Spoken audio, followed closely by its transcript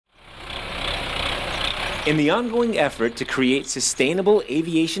In the ongoing effort to create sustainable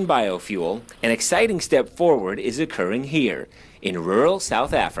aviation biofuel, an exciting step forward is occurring here in rural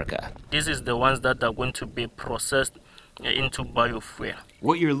South Africa. This is the ones that are going to be processed into biofuel.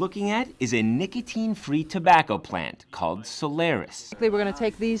 What you're looking at is a nicotine-free tobacco plant called Solaris. We're going to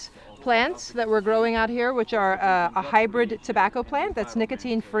take these plants that we're growing out here, which are a hybrid tobacco plant that's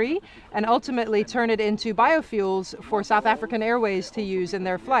nicotine-free, and ultimately turn it into biofuels for South African Airways to use in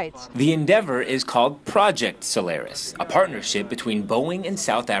their flights. The endeavor is called Project Solaris, a partnership between Boeing and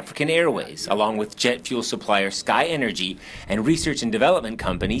South African Airways, along with jet fuel supplier SkyNRG and research and development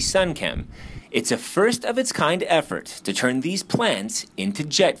company Sunchem. It's a first-of-its-kind effort to turn these plants into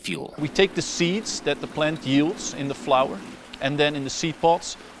jet fuel. We take the seeds that the plant yields in the flower, and then in the seed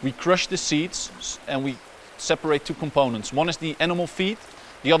pods we crush the seeds and we separate two components. One is the animal feed,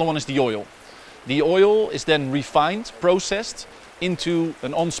 the other one is the oil. The oil is then refined, processed into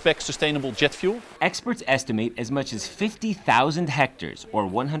an on-spec sustainable jet fuel. Experts estimate as much as 50,000 hectares, or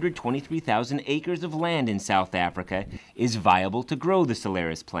 123,000 acres of land in South Africa, is viable to grow the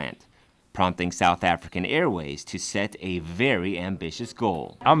Solaris plant, prompting South African Airways to set a very ambitious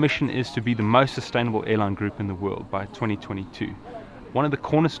goal. Our mission is to be the most sustainable airline group in the world by 2022. One of the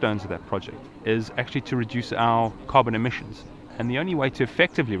cornerstones of that project is actually to reduce our carbon emissions. And the only way to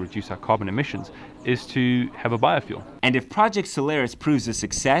effectively reduce our carbon emissions is to have a biofuel. And if Project Solaris proves a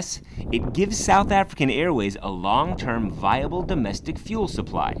success, it gives South African Airways a long-term viable domestic fuel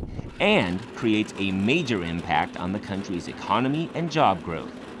supply and creates a major impact on the country's economy and job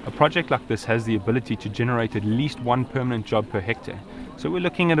growth. A project like this has the ability to generate at least one permanent job per hectare. So we're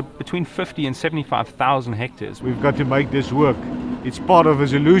looking at between 50 and 75,000 hectares. We've got to make this work. It's part of a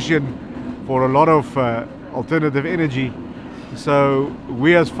solution for a lot of alternative energy. So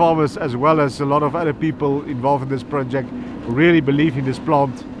we as farmers, as well as a lot of other people involved in this project, really believe in this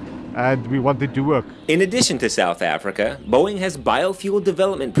plant and we want it to work. In addition to South Africa, Boeing has biofuel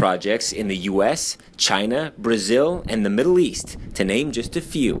development projects in the US, China, Brazil, and the Middle East, to name just a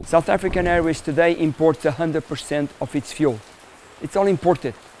few. South African Airways today imports 100% of its fuel. It's all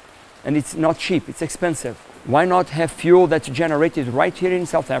imported, and it's not cheap, it's expensive. Why not have fuel that's generated right here in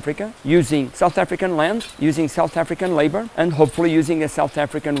South Africa, using South African land, using South African labor, and hopefully using a South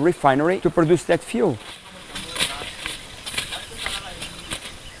African refinery to produce that fuel?